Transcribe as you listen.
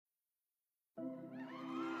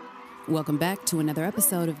Welcome back to another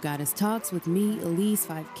episode of Goddess Talks with me, Elise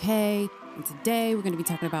 5K. And today we're going to be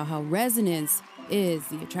talking about how resonance is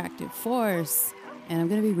the attractive force. And I'm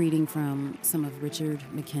going to be reading from some of Richard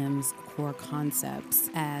McKim's core concepts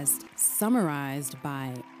as summarized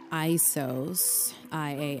by IASOS,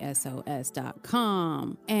 IASOS.com.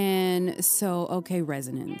 And so, okay,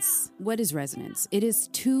 resonance. What is resonance? It is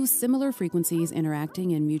two similar frequencies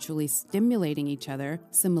interacting and mutually stimulating each other.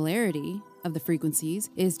 Similarity of the frequencies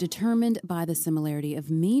is determined by the similarity of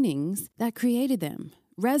meanings that created them.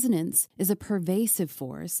 Resonance is a pervasive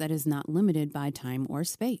force that is not limited by time or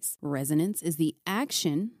space. Resonance is the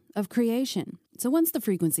action of creation. So once the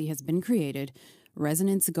frequency has been created,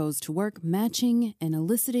 resonance goes to work matching and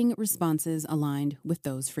eliciting responses aligned with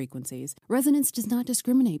those frequencies. Resonance does not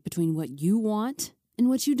discriminate between what you want and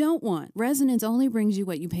what you don't want. Resonance only brings you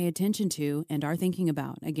what you pay attention to and are thinking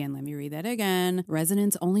about. Again, let me read that again.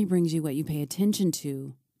 Resonance only brings you what you pay attention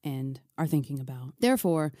to and are thinking about.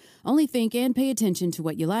 Therefore, only think and pay attention to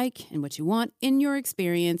what you like and what you want in your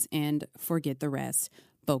experience and forget the rest.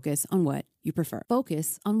 Focus on what you prefer.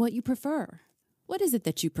 Focus on what you prefer. What is it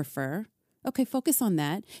that you prefer? Okay, focus on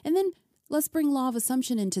that. And then let's bring law of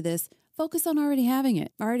assumption into this. Focus on already having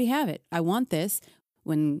it. I already have it. I want this.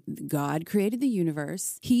 When God created the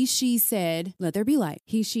universe, she said, let there be light.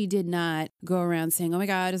 She did not go around saying, oh my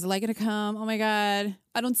God, is the light going to come? Oh my God,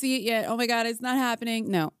 I don't see it yet. Oh my God, it's not happening.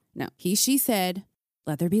 No. She said,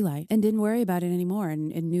 let there be light, and didn't worry about it anymore and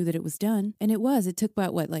knew that it was done. And it was. It took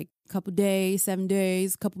about a couple days, 7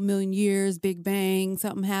 days, couple million years, Big Bang,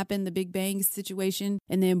 something happened, the Big Bang situation,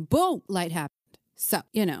 and then boom, light happened. So,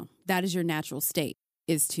 that is your natural state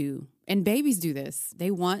and babies do this.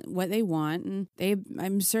 They want what they want, and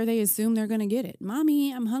I'm sure they assume they're going to get it.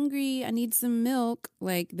 Mommy, I'm hungry. I need some milk.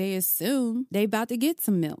 They assume they about to get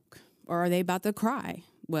some milk, or are they about to cry?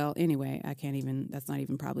 Well, anyway, that's not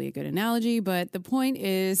even probably a good analogy, but the point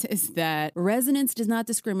is that resonance does not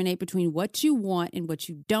discriminate between what you want and what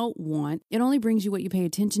you don't want. It only brings you what you pay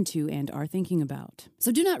attention to and are thinking about.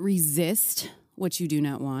 So do not resist what you do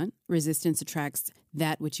not want. Resistance attracts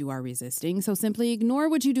that which you are resisting. So simply ignore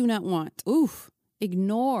what you do not want.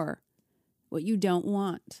 Ignore what you don't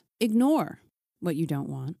want. Ignore what you don't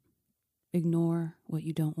want. Ignore what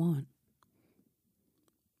you don't want.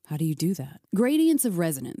 How do you do that? Gradients of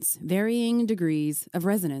resonance, varying degrees of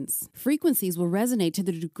resonance. Frequencies will resonate to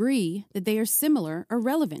the degree that they are similar or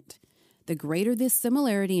relevant. The greater this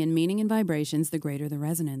similarity in meaning and vibrations, the greater the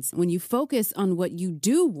resonance. When you focus on what you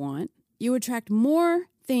do want, you attract more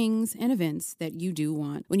things and events that you do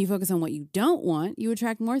want. When you focus on what you don't want, you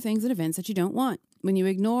attract more things and events that you don't want. When you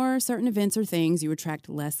ignore certain events or things, you attract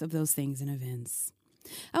less of those things and events.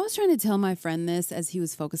 I was trying to tell my friend this as he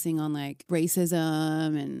was focusing on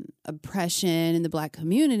racism and oppression in the Black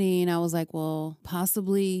community. And I was like, well,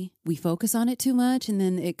 possibly we focus on it too much and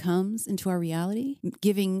then it comes into our reality,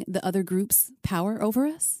 giving the other groups power over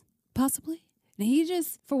us, possibly. And he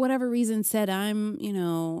just, for whatever reason, said, I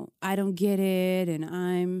don't get it.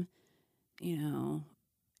 And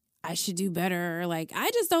I should do better.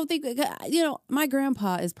 I just don't think, my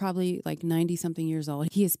grandpa is probably 90 something years old.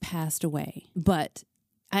 He has passed away. But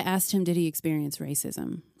I asked him, did he experience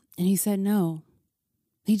racism? And he said, no.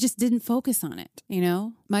 He just didn't focus on it.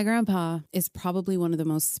 My grandpa is probably one of the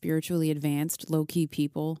most spiritually advanced, low-key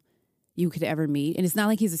people you could ever meet. And it's not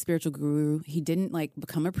like he's a spiritual guru. He didn't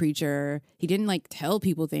become a preacher. He didn't tell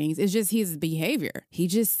people things. It's just his behavior. He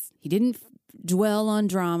didn't dwell on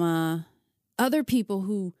drama. Other people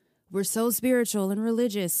who were so spiritual and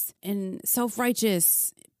religious and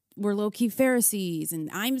self-righteous were low-key Pharisees and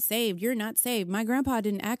I'm saved, you're not saved. My grandpa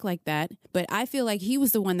didn't act like that, but I feel like he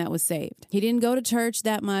was the one that was saved. He didn't go to church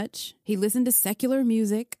that much. He listened to secular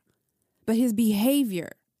music, but his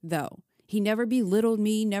behavior, though, he never belittled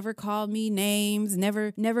me, never called me names,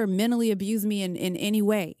 never mentally abused me in any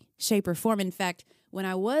way, shape, or form. In fact, when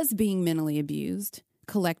I was being mentally abused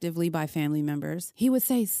collectively by family members, he would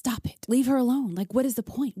say, stop it, leave her alone. What is the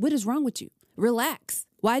point? What is wrong with you? Relax.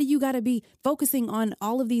 Why do you got to be focusing on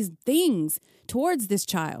all of these things towards this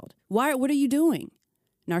child? What are you doing?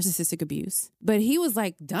 Narcissistic abuse. But he was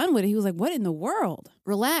done with it. He was like, what in the world?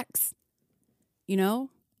 Relax. He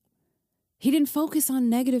didn't focus on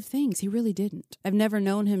negative things. He really didn't. I've never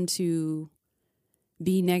known him to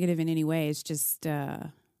be negative in any way. It's just,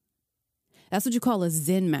 that's what you call a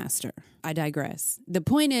Zen master. I digress. The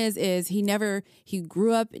point is he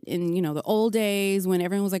grew up in, the old days when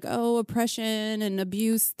everyone was like, oh, oppression and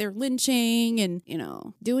abuse, they're lynching and,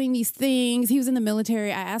 doing these things. He was in the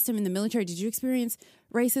military. I asked him in the military, did you experience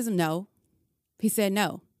racism? No. He said,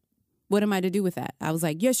 no. What am I to do with that? I was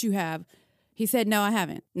like, yes, you have. He said, no, I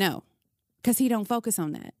haven't. No. Because he don't focus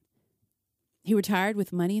on that. He retired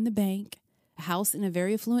with money in the bank, a house in a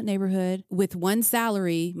very affluent neighborhood with one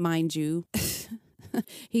salary, mind you.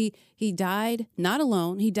 He died not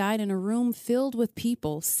alone. He died in a room filled with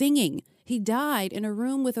people singing. He died in a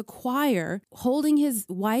room with a choir, holding his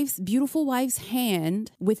beautiful wife's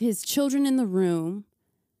hand, with his children in the room,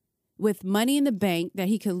 with money in the bank that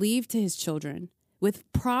he could leave to his children, with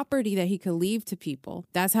property that he could leave to people.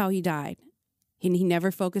 That's how he died. He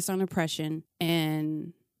never focused on oppression,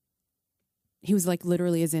 and he was like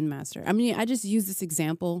literally a Zen master. I mean, I just use this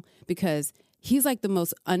example because he's like the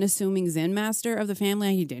most unassuming Zen master of the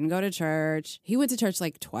family. He didn't go to church. He went to church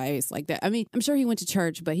like twice, like that. I mean, I'm sure he went to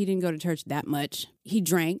church, but he didn't go to church that much. He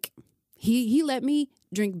drank. He let me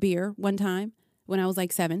drink beer one time when I was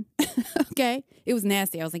like 7. Okay. It was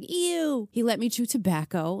nasty. I was like, ew. He let me chew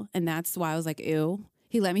tobacco, and that's why I was like, ew.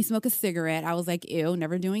 He let me smoke a cigarette. I was like, ew,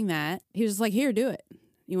 never doing that. He was just like, here, do it.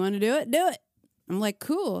 You want to do it? Do it. I'm like,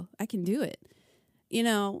 cool, I can do it. You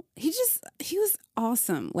know, he was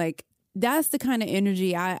awesome. Like, that's the kind of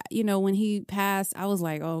energy when he passed, I was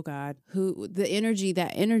like, oh God,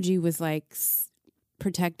 that energy was like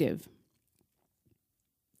protective.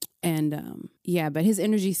 And but his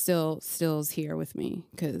energy still is here with me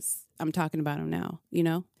because I'm talking about him now, you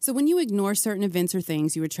know? So when you ignore certain events or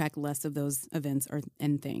things, you attract less of those events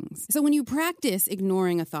and things. So when you practice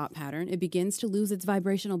ignoring a thought pattern, it begins to lose its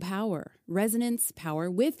vibrational power, resonance power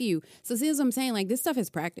with you. So see, as I'm saying, like, this stuff is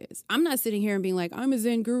practice. I'm not sitting here and being like, I'm a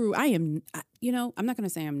Zen guru. I'm not going to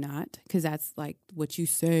say I'm not, because that's like what you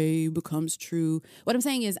say becomes true. What I'm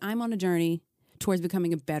saying is I'm on a journey towards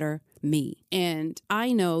becoming a better me. And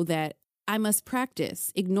I know that I must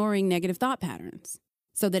practice ignoring negative thought patterns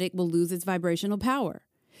so that it will lose its vibrational power.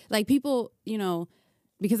 Like, people,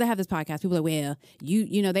 because I have this podcast, people are like,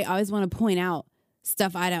 well, they always want to point out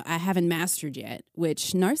stuff I haven't mastered yet,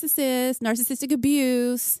 which narcissistic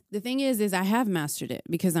abuse. The thing is I have mastered it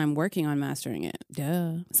because I'm working on mastering it.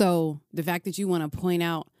 Duh. So the fact that you want to point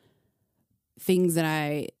out things that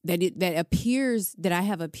I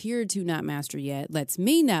have appeared to not master yet lets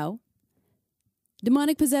me know.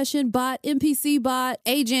 Demonic possession, bot, NPC bot,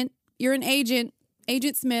 agent. You're an agent.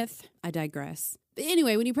 Agent Smith. I digress. But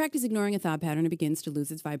anyway, when you practice ignoring a thought pattern, it begins to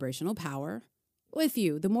lose its vibrational power with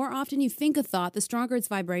you. The more often you think a thought, the stronger its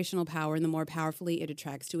vibrational power and the more powerfully it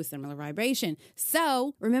attracts to a similar vibration.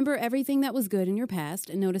 So remember everything that was good in your past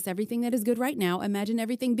and notice everything that is good right now. Imagine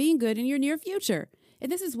everything being good in your near future.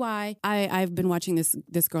 And this is why I've been watching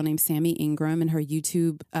this girl named Sammy Ingram and her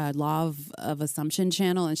YouTube Law of Assumption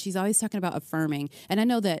channel. And she's always talking about affirming. And I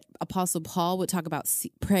know that Apostle Paul would talk about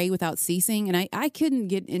pray without ceasing. And I couldn't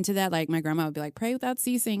get into that. Like, my grandma would be like, pray without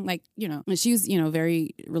ceasing. Like, and she was,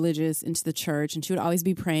 very religious, into the church. And she would always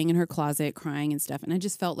be praying in her closet, crying and stuff. And I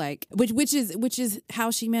just felt like, which is how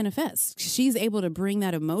she manifests. She's able to bring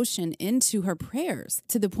that emotion into her prayers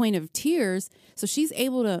to the point of tears. So she's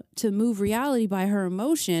able to move reality by her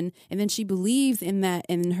emotion, and then she believes in that,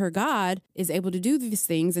 and her God is able to do these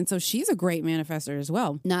things. And so she's a great manifester as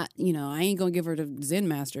well. Not, I ain't gonna give her the Zen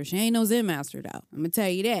master. She ain't no Zen master though. I'm gonna tell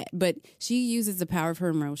you that. But she uses the power of her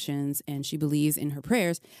emotions and she believes in her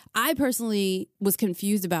prayers. I personally was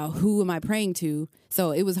confused about who am I praying to.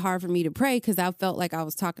 So it was hard for me to pray because I felt like I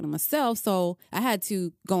was talking to myself. So I had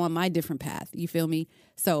to go on my different path. You feel me?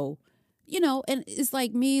 So and it's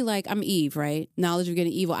like me, like I'm Eve, right? Knowledge of good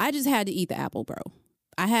and evil. I just had to eat the apple, bro.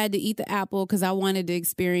 I had to eat the apple because I wanted to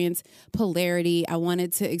experience polarity. I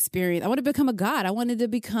wanted to become a god. I wanted to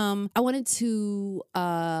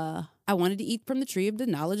eat from the tree of the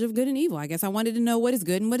knowledge of good and evil. I guess I wanted to know what is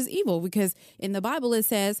good and what is evil, because in the Bible it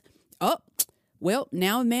says, oh, well,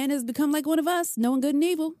 now man has become like one of us, knowing good and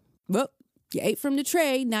evil. Well, you ate from the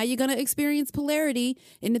tray. Now you're going to experience polarity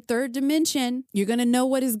in the third dimension. You're going to know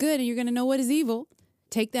what is good and you're going to know what is evil.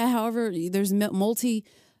 Take that however, there's multi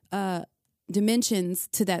dimensions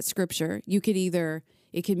to that scripture. It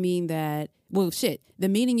could mean that, the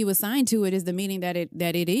meaning you assign to it is the meaning that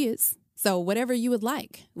it is. So whatever you would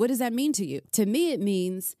like. What does that mean to you? To me, it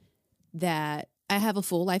means that I have a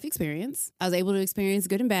full life experience. I was able to experience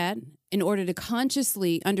good and bad in order to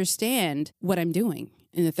consciously understand what I'm doing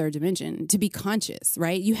in the third dimension, to be conscious,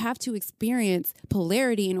 right? You have to experience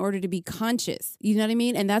polarity in order to be conscious. You know what I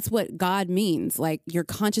mean? And that's what God means. Like, you're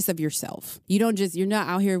conscious of yourself. You're not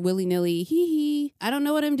out here willy-nilly, I don't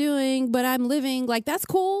know what I'm doing, but I'm living. Like, that's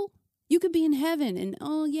cool. You could be in heaven and,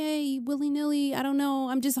 oh, yay, willy-nilly, I don't know,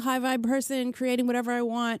 I'm just a high vibe person creating whatever I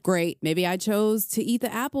want. Great. Maybe I chose to eat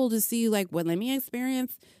the apple to see, like, well, let me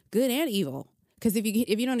experience good and evil. Because if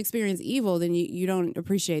you don't experience evil, then you don't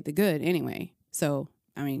appreciate the good anyway. So,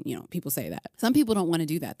 I mean, people say that. Some people don't want to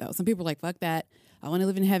do that, though. Some people are like, fuck that. I want to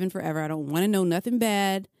live in heaven forever. I don't want to know nothing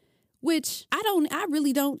bad which I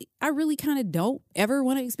really kind of don't ever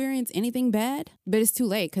want to experience anything bad, but it's too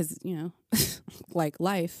late because, like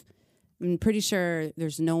life. I'm pretty sure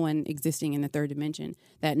there's no one existing in the third dimension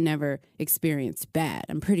that never experienced bad.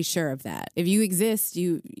 I'm pretty sure of that. If you exist,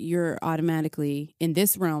 you're automatically in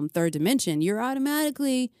this realm, third dimension, you're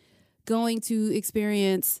automatically going to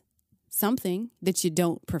experience something that you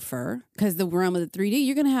don't prefer, because the realm of the 3D,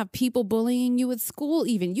 you're going to have people bullying you at school.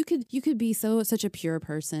 Even you could be such a pure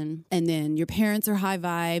person, and then your parents are high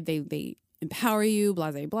vibe. They empower you,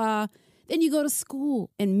 blah, blah, blah. Then you go to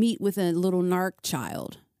school and meet with a little narc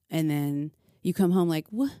child. And then you come home like,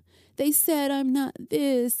 what? They said I'm not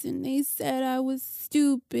this, and they said I was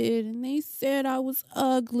stupid, and they said I was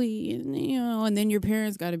ugly, and and then your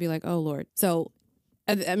parents got to be like, oh Lord. So,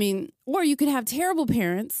 I mean, or you could have terrible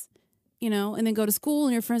parents, and then go to school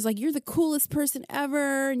and your friends like, you're the coolest person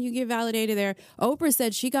ever, and you get validated there. Oprah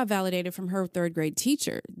said she got validated from her third grade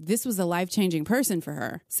teacher. This was a life-changing person for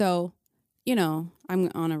her. So, I'm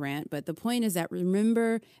on a rant, but the point is that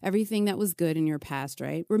remember everything that was good in your past,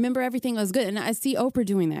 right? Remember everything that was good. And I see Oprah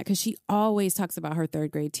doing that because she always talks about her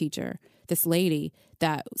third grade teacher, this lady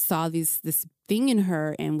that saw this thing in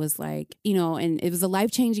her and was like, and it was a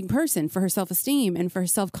life-changing person for her self-esteem and for her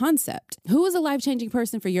self-concept. Who was a life-changing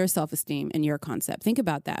person for your self-esteem and your concept? Think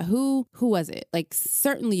about that. Who was it? Like,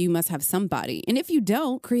 certainly you must have somebody. And if you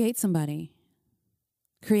don't, create somebody.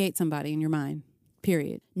 Create somebody in your mind.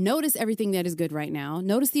 Period. Notice everything that is good right now.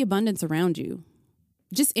 Notice the abundance around you.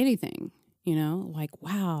 Just anything, like,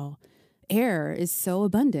 wow, air is so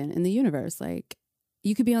abundant in the universe. Like,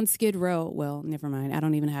 you could be on Skid Row. Well, never mind. I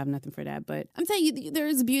don't even have nothing for that. But I'm telling you, there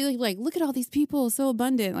is beauty. Like, look at all these people, so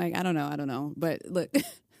abundant. Like, I don't know. But look,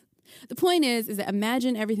 the point is that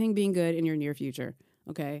imagine everything being good in your near future.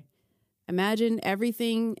 Okay. Imagine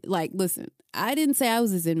everything. Like, listen, I didn't say I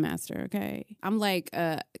was a Zen master, okay? I'm like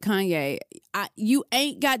Kanye. You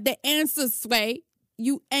ain't got the answers, Sway.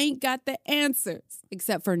 You ain't got the answers.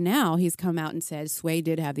 Except for now, he's come out and said Sway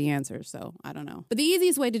did have the answers, so I don't know. But the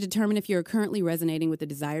easiest way to determine if you're currently resonating with the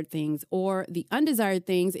desired things or the undesired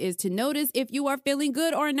things is to notice if you are feeling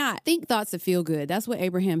good or not. Think thoughts that feel good. That's what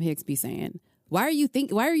Abraham Hicks be saying. Why are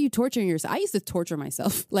you torturing yourself? I used to torture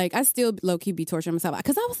myself. Like, I still low-key be torturing myself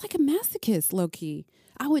because I was like a masochist, low-key.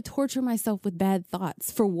 I would torture myself with bad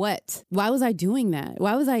thoughts. For what? Why was I doing that?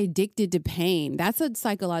 Why was I addicted to pain? That's a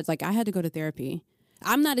psychological, like, I had to go to therapy.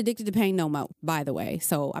 I'm not addicted to pain no more, by the way.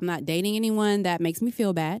 So I'm not dating anyone that makes me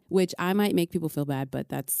feel bad, which I might make people feel bad, but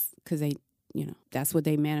that's because they, that's what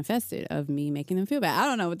they manifested of me making them feel bad. I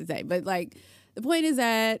don't know what to say, but like, the point is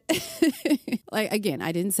that, like, again,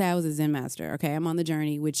 I didn't say I was a Zen master. Okay. I'm on the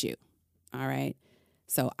journey with you. All right.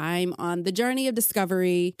 So I'm on the journey of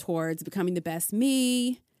discovery towards becoming the best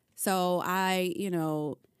me. So I,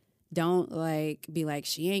 don't like be like,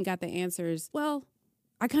 she ain't got the answers. Well,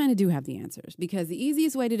 I kind of do have the answers, because the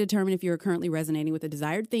easiest way to determine if you're currently resonating with the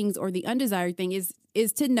desired things or the undesired thing is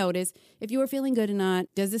to notice if you are feeling good or not.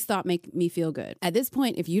 Does this thought make me feel good? At this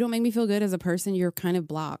point, if you don't make me feel good as a person, you're kind of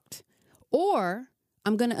blocked. Or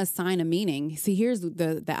I'm going to assign a meaning. See, here's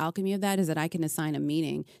the alchemy of that is that I can assign a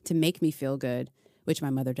meaning to make me feel good, which my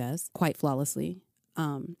mother does quite flawlessly.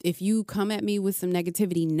 If you come at me with some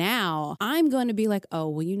negativity now, I'm going to be like, oh,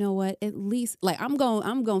 well, you know what? At least, like, I'm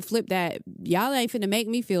going to flip that. Y'all ain't finna make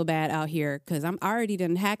me feel bad out here because I'm already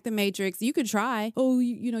done hacked the matrix. You could try. Oh,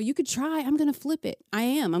 you could try. I'm going to flip it.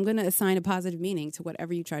 I'm going to assign a positive meaning to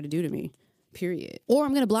whatever you try to do to me, period. Or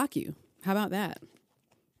I'm going to block you. How about that?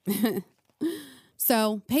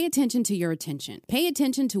 So pay attention to your attention. Pay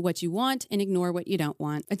attention to what you want and ignore what you don't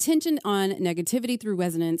want. Attention on negativity through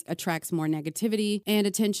resonance attracts more negativity, and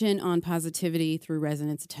attention on positivity through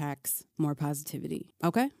resonance attracts more positivity.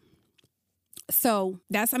 Okay? So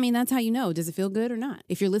that's how you know. Does it feel good or not?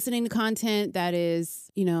 If you're listening to content that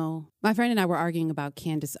is, my friend and I were arguing about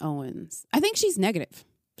Candace Owens. I think she's negative.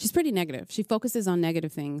 She's pretty negative. She focuses on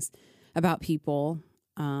negative things about people,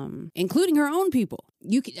 including her own people.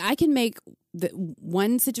 I can make the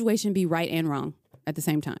one situation be right and wrong at the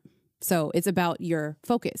same time. So it's about your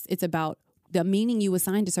focus. It's about the meaning you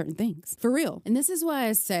assign to certain things. For real. And this is why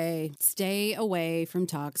I say stay away from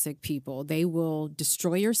toxic people. They will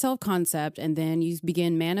destroy your self-concept, and then you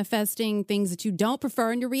begin manifesting things that you don't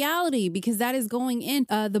prefer in your reality, because that is going in.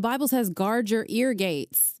 The Bible says guard your ear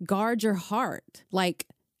gates, guard your heart. Like,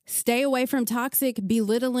 stay away from toxic,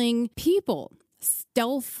 belittling people.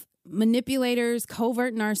 Stealth manipulators,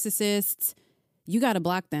 covert narcissists, you got to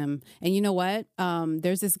block them. And you know what?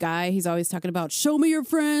 There's this guy, he's always talking about, show me your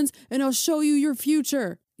friends and I'll show you your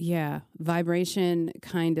future. vibration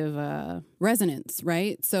kind of resonance,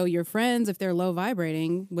 right? So your friends, if they're low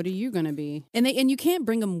vibrating, what are you going to be? And you can't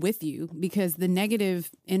bring them with you because the negative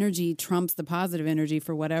energy trumps the positive energy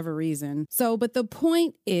for whatever reason. So, but the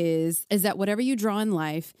point is that whatever you draw in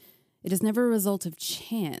life, it is never a result of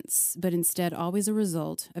chance, but instead always a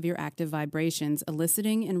result of your active vibrations,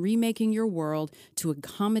 eliciting and remaking your world to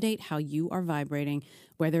accommodate how you are vibrating,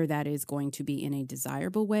 whether that is going to be in a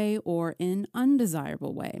desirable way or an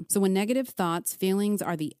undesirable way. So when negative thoughts, feelings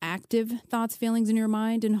are the active thoughts, feelings in your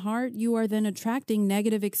mind and heart, you are then attracting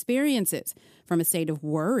negative experiences. From a state of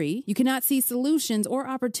worry, you cannot see solutions or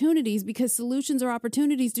opportunities because solutions or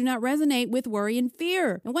opportunities do not resonate with worry and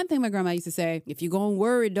fear. And one thing my grandma used to say, if you're going to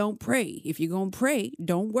worry, don't pray. If you're going to pray,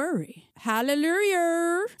 don't worry.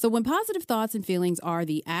 Hallelujah. So when positive thoughts and feelings are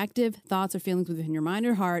the active thoughts or feelings within your mind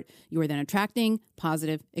or heart, you are then attracting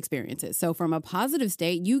positive experiences. So from a positive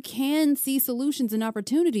state, you can see solutions and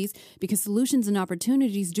opportunities because solutions and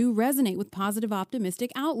opportunities do resonate with positive,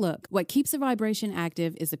 optimistic outlook. What keeps the vibration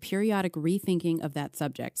active is a periodic rethinking of that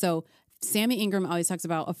subject. So Sammy Ingram always talks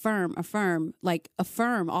about affirm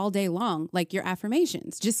all day long, like your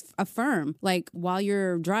affirmations. Just affirm, like while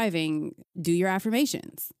you're driving, do your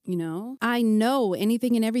affirmations. I know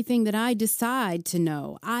anything and everything that I decide to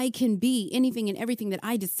know. I can be anything and everything that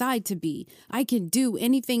I decide to be. I can do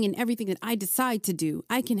anything and everything that I decide to do.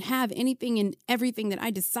 I can have anything and everything that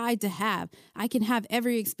I decide to have. I can have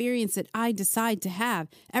every experience that I decide to have.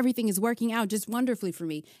 Everything is working out just wonderfully for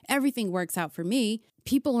me. Everything works out for me.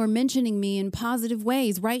 People are mentioning me in positive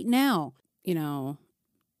ways right now,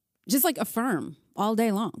 just like affirm all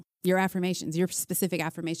day long. Your affirmations, your specific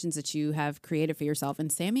affirmations that you have created for yourself.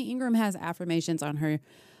 And Sammy Ingram has affirmations on her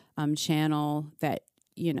channel that,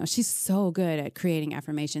 she's so good at creating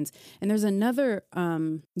affirmations. And there's another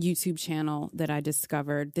YouTube channel that I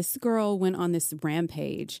discovered. This girl went on this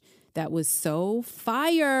rampage that was so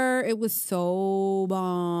fire. It was so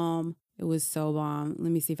bomb. It was so bomb.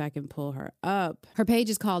 Let me see if I can pull her up. Her page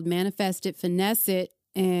is called Manifest It, Finesse It,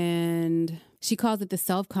 and she calls it the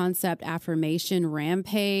Self-Concept Affirmation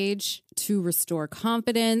Rampage to restore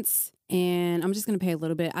confidence. And I'm just going to play a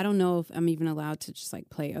little bit. I don't know if I'm even allowed to just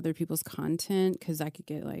play other people's content because I could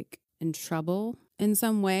get in trouble in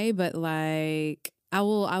some way. But I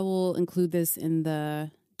will include this in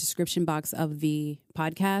the description box of the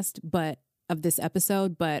podcast, of this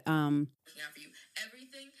episode. But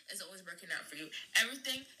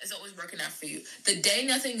Everything is always working out for you. The day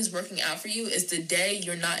nothing is working out for you is the day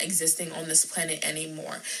you're not existing on this planet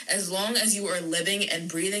anymore. As long as you are living and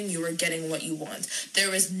breathing, you are getting what you want.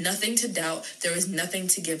 There is nothing to doubt. There is nothing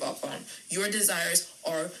to give up on. Your desires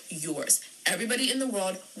are yours. Everybody in the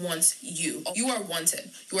world wants you. You are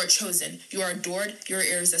wanted. You are chosen. You are adored. You are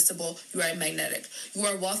irresistible. You are magnetic. You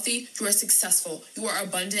are wealthy. You are successful. You are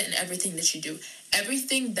abundant in everything that you do.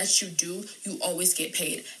 Everything that you do, you always get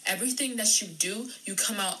paid. Everything that you do, you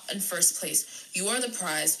come out in first place. You are the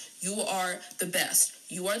prize. You are the best.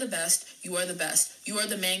 You are the best. You are the best. You are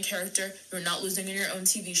the main character. You are not losing in your own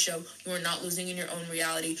TV show. You are not losing in your own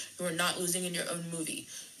reality. You are not losing in your own movie.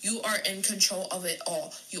 You are in control of it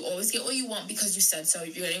all. You always get what you want because you said so.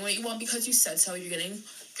 You're getting what you want because you said so. You're getting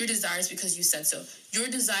your desires because you said so. Your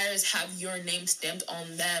desires have your name stamped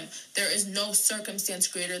on them. There is no circumstance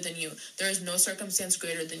greater than you. There is no circumstance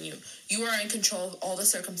greater than you. You are in control of all the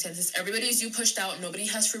circumstances. Everybody's you pushed out. Nobody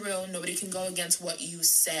has free will. Nobody can go against what you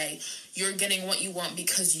say. You're getting what you want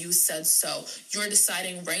because you said so. You're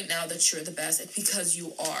deciding right now that you're the best because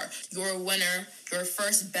you are. You're a winner. You're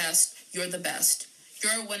first best. You're the best.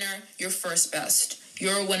 You're a winner, you're first best.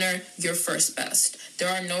 You're a winner, you're first best. There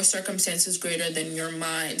are no circumstances greater than your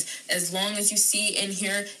mind. As long as you see in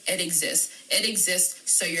here, it exists. It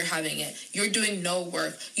exists, so you're having it. You're doing no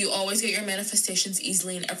work. You always get your manifestations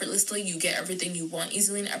easily and effortlessly. You get everything you want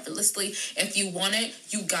easily and effortlessly. If you want it,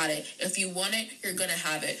 you got it. If you want it, you're going to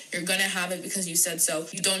have it. You're going to have it because you said so.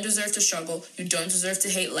 You don't deserve to struggle. You don't deserve to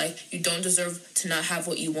hate life. You don't deserve to not have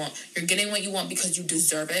what you want. You're getting what you want because you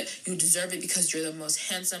deserve it. You deserve it because you're the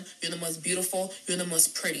most handsome. You're the most beautiful. You're the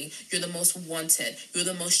most pretty. You're the most wanted. You're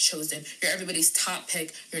the most chosen. You're everybody's top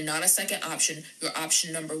pick. You're not a second option. You're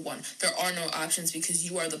option number one. There are no options because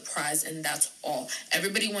you are the prize, and that's all.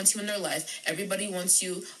 Everybody wants you in their life. Everybody wants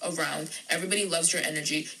you around. Everybody loves your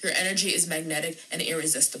energy. Your energy is magnetic and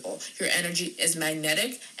irresistible. Your energy is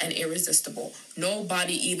magnetic and irresistible.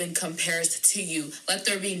 Nobody even compares to you. Let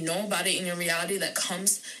there be nobody in your reality that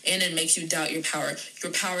comes in and makes you doubt your power.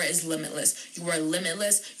 Your power is limitless. You are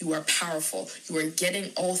limitless. You are powerful. You are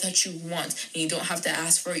getting all that you want, and you don't have to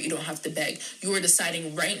ask for it. You don't have to beg. You are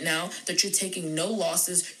deciding right now that you're taking no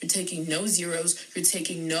losses. You're taking no zeros. You're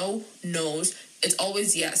taking no no's. It's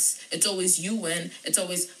always yes. It's always you win. It's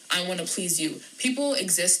always I want to please you. People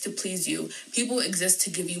exist to please you. People exist to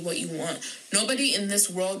give you what you want. Nobody in this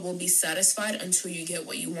world will be satisfied until you get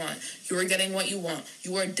what you want. You are getting what you want.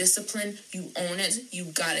 You are disciplined. You own it. You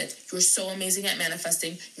got it. You're so amazing at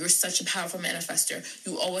manifesting. You're such a powerful manifester.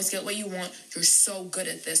 You always get what you want. You're so good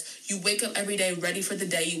at this. You wake up every day ready for the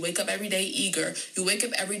day. You wake up every day eager. You wake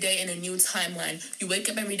up every day in a new timeline. You wake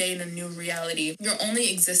up every day in a new reality. You're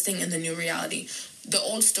only existing in the new reality. The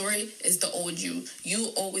old story is the old you. You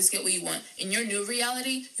always get what you want. In your new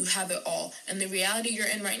reality, you have it all. And the reality you're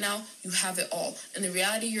in right now, you have it all. And the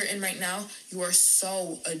reality you're in right now, you are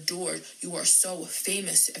so adored. You are so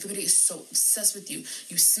famous. Everybody is so obsessed with you.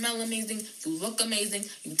 You smell amazing. You look amazing.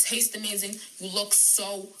 You taste amazing. You look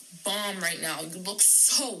so bomb right now. You look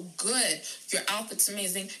so good. Your outfit's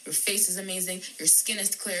amazing. Your face is amazing. Your skin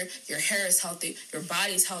is clear. Your hair is healthy. Your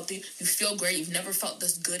body's healthy. You feel great. You've never felt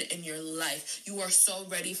this good in your life. You are so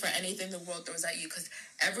ready for anything the world throws at you, because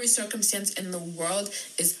every circumstance in the world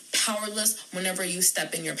is powerless whenever you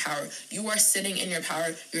step in your power. You are sitting in your power.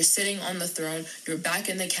 You're sitting on the throne. You're back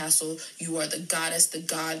in the castle. You are the goddess, the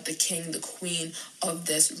god, the king, the queen of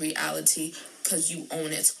this reality, because you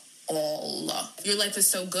own it all. Your life is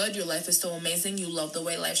so good. Your life is so amazing. You love the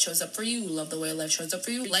way life shows up for you. You love the way life shows up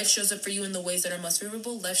for you. Life shows up for you in the ways that are most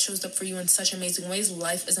favorable. Life shows up for you in such amazing ways.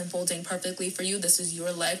 Life is unfolding perfectly for you. This is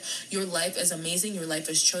your life. Your life is amazing. Your life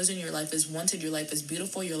is chosen. Your life is wanted. Your life is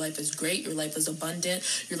beautiful. Your life is great. Your life is abundant.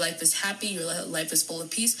 Your life is happy. Your life is full of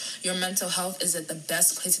peace. Your mental health is at the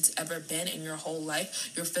best place it's ever been in your whole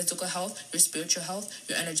life. Your physical health, your spiritual health,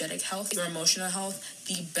 your energetic health, your emotional health,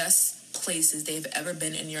 the best places they've ever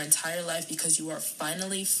been in your entire life, because you are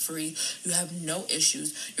finally free. You have no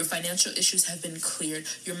issues. Your financial issues have been cleared.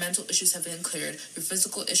 Your mental issues have been cleared. Your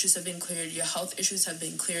physical issues have been cleared. Your health issues have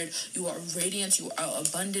been cleared. You are radiant. You are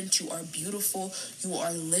abundant. You are beautiful. You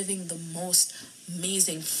are living the most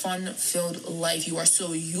amazing, fun-filled life. You are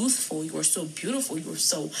so youthful. You are so beautiful. You are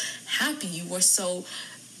so happy. You are so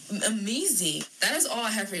amazing. That is all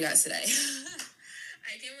I have for you guys today.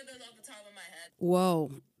 I came with those off the top of my head.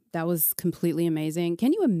 Whoa. That was completely amazing.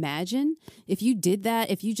 Can you imagine if you did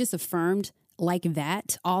that, if you just affirmed like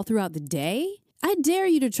that all throughout the day? I dare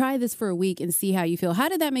you to try this for a week and see how you feel. How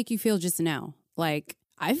did that make you feel just now? Like,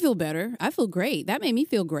 I feel better. I feel great. That made me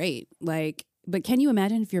feel great. Like, but can you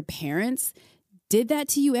imagine if your parents did that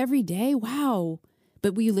to you every day? Wow.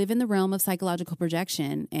 But we live in the realm of psychological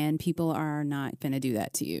projection, and people are not going to do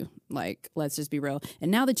that to you. Like, let's just be real.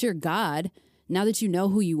 And now that you're God, now that you know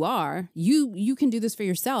who you are, you can do this for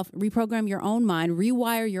yourself. Reprogram your own mind,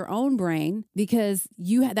 rewire your own brain, because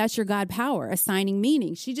that's your God power, assigning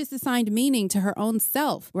meaning. She just assigned meaning to her own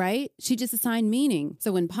self, right? She just assigned meaning.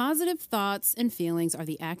 So when positive thoughts and feelings are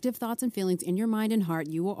the active thoughts and feelings in your mind and heart,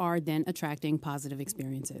 you are then attracting positive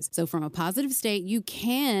experiences. So from a positive state, you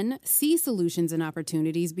can see solutions and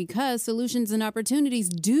opportunities, because solutions and opportunities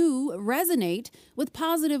do resonate with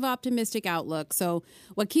positive, optimistic outlook. So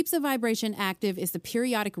what keeps the vibration active is the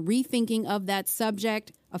periodic rethinking of that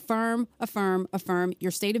subject. Affirm, affirm, affirm.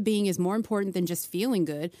 Your state of being is more important than just feeling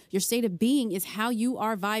good. Your state of being is how you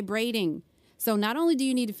are vibrating. So not only do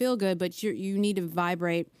you need to feel good, but you need to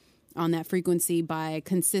vibrate on that frequency by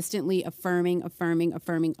consistently affirming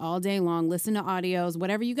all day long. Listen to audios,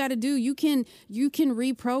 whatever you got to do. You can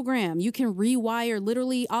reprogram, you can rewire.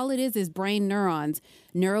 Literally, all it is brain neurons,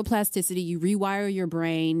 neuroplasticity. You rewire your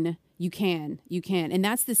brain. You can. And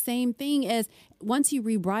that's the same thing as once you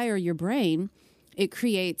rewire your brain, it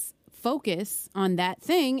creates focus on that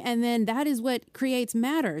thing. And then that is what creates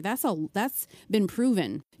matter. That's been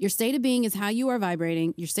proven. Your state of being is how you are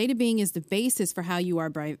vibrating. Your state of being is the basis for how you are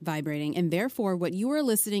vibrating. And therefore, what you are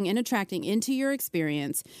eliciting and attracting into your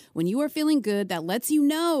experience, when you are feeling good, that lets you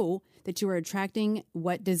know that you are attracting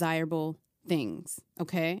what desirable things.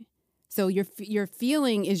 Okay. So your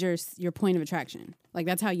feeling is your point of attraction. Like,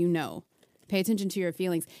 that's how you know. Pay attention to your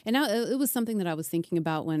feelings. And now it was something that I was thinking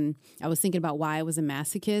about when I was thinking about why I was a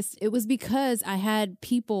masochist. It was because I had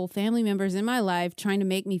family members in my life trying to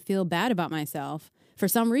make me feel bad about myself for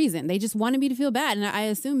some reason. They just wanted me to feel bad. And I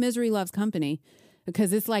assume misery loves company,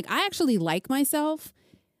 because it's like, I actually like myself.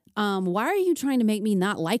 Why are you trying to make me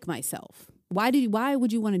not like myself? Why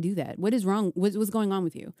would you want to do that? What is wrong? What's going on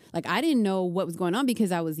with you? Like, I didn't know what was going on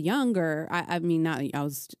because I was younger. I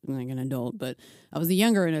was like an adult, but I was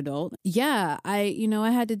an adult. Yeah. I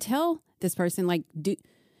had to tell this person, like, do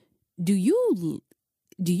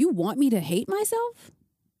you want me to hate myself?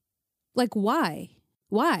 Like, why?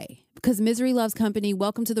 because misery loves company.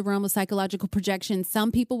 Welcome to the realm of psychological projection.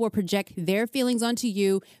 Some people will project their feelings onto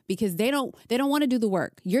you because they don't want to do the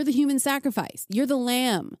work. You're the human sacrifice. You're the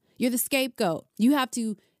lamb. You're the scapegoat. You have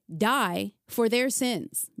to die for their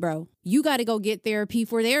sins, bro. You got to go get therapy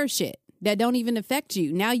for their shit that don't even affect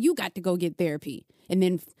you. Now you got to go get therapy. And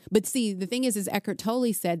then, but see, the thing is Eckhart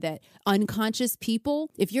Tolle said that unconscious people,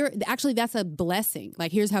 actually that's a blessing.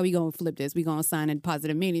 Like, here's how we going to flip this. We going to assign a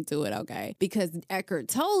positive meaning to it, okay? Because Eckhart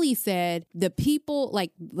Tolle said the people,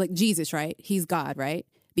 like Jesus, right? He's God, right?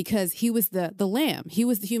 Because he was the lamb. He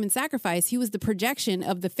was the human sacrifice. He was the projection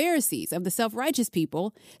of the Pharisees, of the self-righteous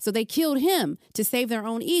people. So they killed him to save their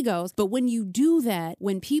own egos. But when you do that,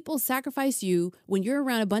 when people sacrifice you, when you're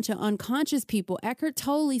around a bunch of unconscious people, Eckhart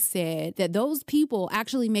Tolle said that those people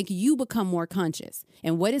actually make you become more conscious.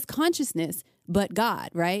 And what is consciousness but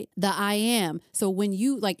God, right? The I am. So when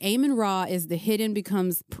you, like Amen Ra is the hidden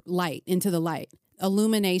becomes light into the light.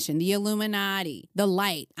 Illumination, the Illuminati, the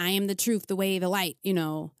light. I am the truth, the way, the light,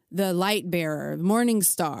 the light bearer, morning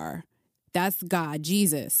star. That's God,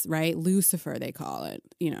 Jesus, right? Lucifer, they call it.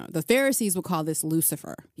 The Pharisees will call this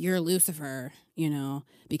Lucifer. You're Lucifer,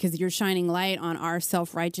 because you're shining light on our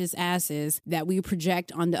self-righteous asses that we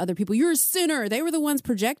project onto other people. You're a sinner. They were the ones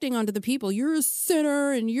projecting onto the people. You're a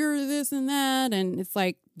sinner and you're this and that. And it's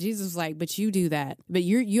like, Jesus was like, but you do that. But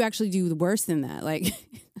you actually do worse than that. Like...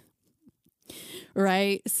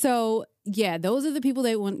 Right. So, yeah, those are the people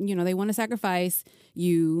they want to sacrifice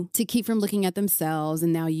you to keep from looking at themselves.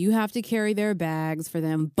 And now you have to carry their bags for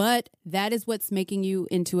them. But that is what's making you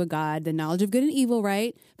into a God, the knowledge of good and evil,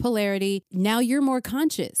 right? Polarity. Now you're more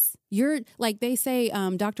conscious. You're like they say,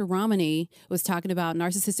 Dr. Ramani was talking about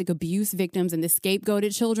narcissistic abuse victims and the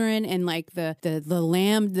scapegoated children and like the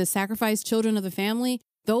lamb, the sacrificed children of the family.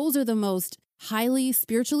 Those are the most highly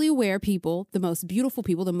spiritually aware people, the most beautiful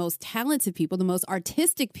people, the most talented people, the most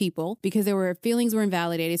artistic people, because their feelings were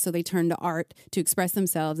invalidated. So they turned to art to express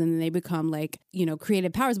themselves and then they become like,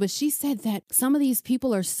 creative powers. But she said that some of these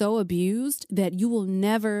people are so abused that you will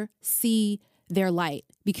never see their light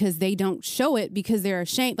because they don't show it because they're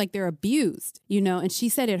ashamed, like they're abused, and she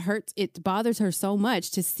said it bothers her so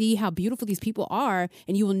much to see how beautiful these people are.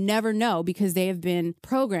 And you will never know because they have been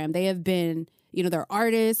programmed. They have been, they're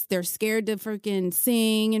artists. They're scared to freaking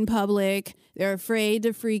sing in public. They're afraid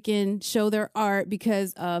to freaking show their art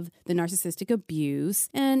because of the narcissistic abuse.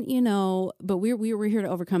 And, but we're here to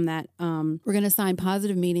overcome that. We're going to assign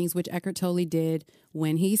positive meanings, which Eckhart Tolle did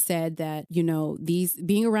when he said that, these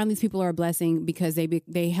being around these people are a blessing because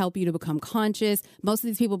they help you to become conscious. Most of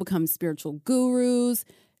these people become spiritual gurus.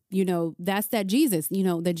 That's that Jesus,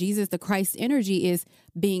 that Jesus, the Christ energy is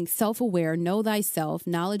being self-aware, know thyself,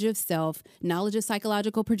 knowledge of self, knowledge of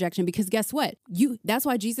psychological projection. Because guess what? That's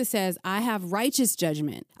why Jesus says, I have righteous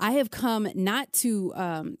judgment. I have come not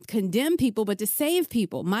to condemn people, but to save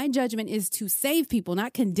people. My judgment is to save people,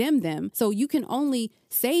 not condemn them. So you can only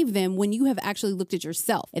save them when you have actually looked at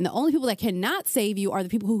yourself. And the only people that cannot save you are the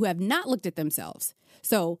people who have not looked at themselves.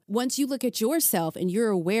 So once you look at yourself and you're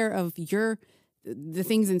aware of the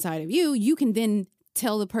things inside of you, you can then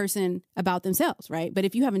tell the person about themselves, right? But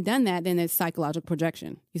if you haven't done that, then it's psychological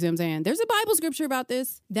projection. You see what I'm saying? There's a Bible scripture about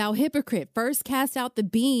this. Thou hypocrite, first cast out the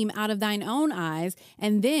beam out of thine own eyes,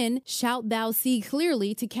 and then shalt thou see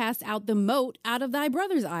clearly to cast out the mote out of thy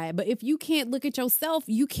brother's eye. But if you can't look at yourself,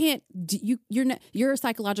 you're a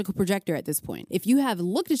psychological projector at this point. If you have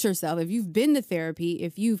looked at yourself, if you've been to therapy,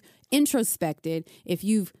 if you've introspected, if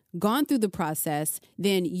you've gone through the process,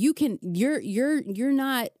 then you're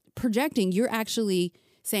not projecting. You're actually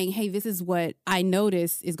saying, hey, this is what I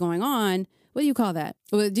notice is going on. What do you call that?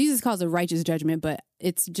 Well, Jesus calls it righteous judgment, but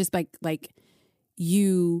it's just like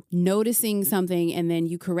you noticing something and then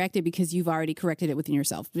you correct it because you've already corrected it within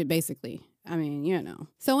yourself, basically. I mean,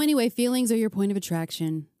 So anyway, feelings are your point of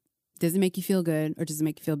attraction. Does it make you feel good or does it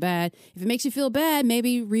make you feel bad? If it makes you feel bad,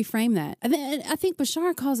 maybe reframe that. I think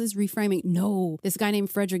Bashar calls this reframing. No, this guy named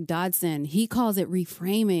Frederick Dodson, he calls it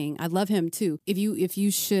reframing. I love him too. If you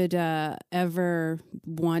should ever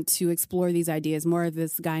want to explore these ideas more, of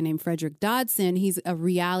this guy named Frederick Dodson, he's a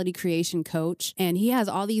reality creation coach and he has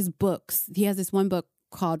all these books. He has this one book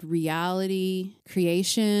called Reality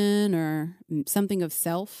Creation or something of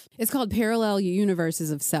Self. It's called Parallel Universes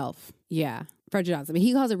of Self. Yeah. Frederick Dodson, but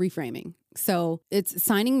he calls it reframing. So it's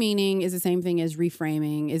assigning meaning is the same thing as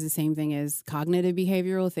reframing, is the same thing as cognitive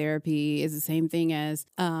behavioral therapy, is the same thing as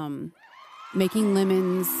making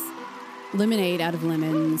lemonade out of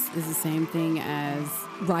lemons, is the same thing as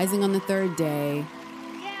rising on the third day.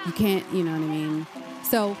 You can't, you know what I mean?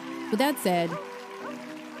 So with that said,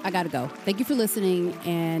 I gotta go. Thank you for listening.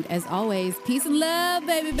 And as always, peace and love,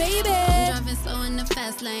 baby, baby. I'm driving slow in the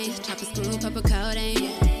fast lane. Chopper screw, purple coating.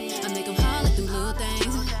 I make them haul at them blue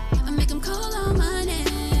things. I make them call on my name.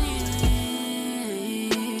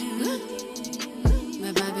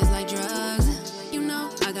 My vibe is like drugs. You know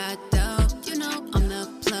I got dope. You know I'm the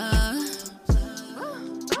plug.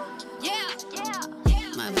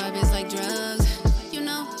 My vibe is like drugs. You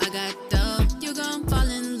know I got dope. You gon' fall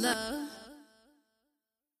in love.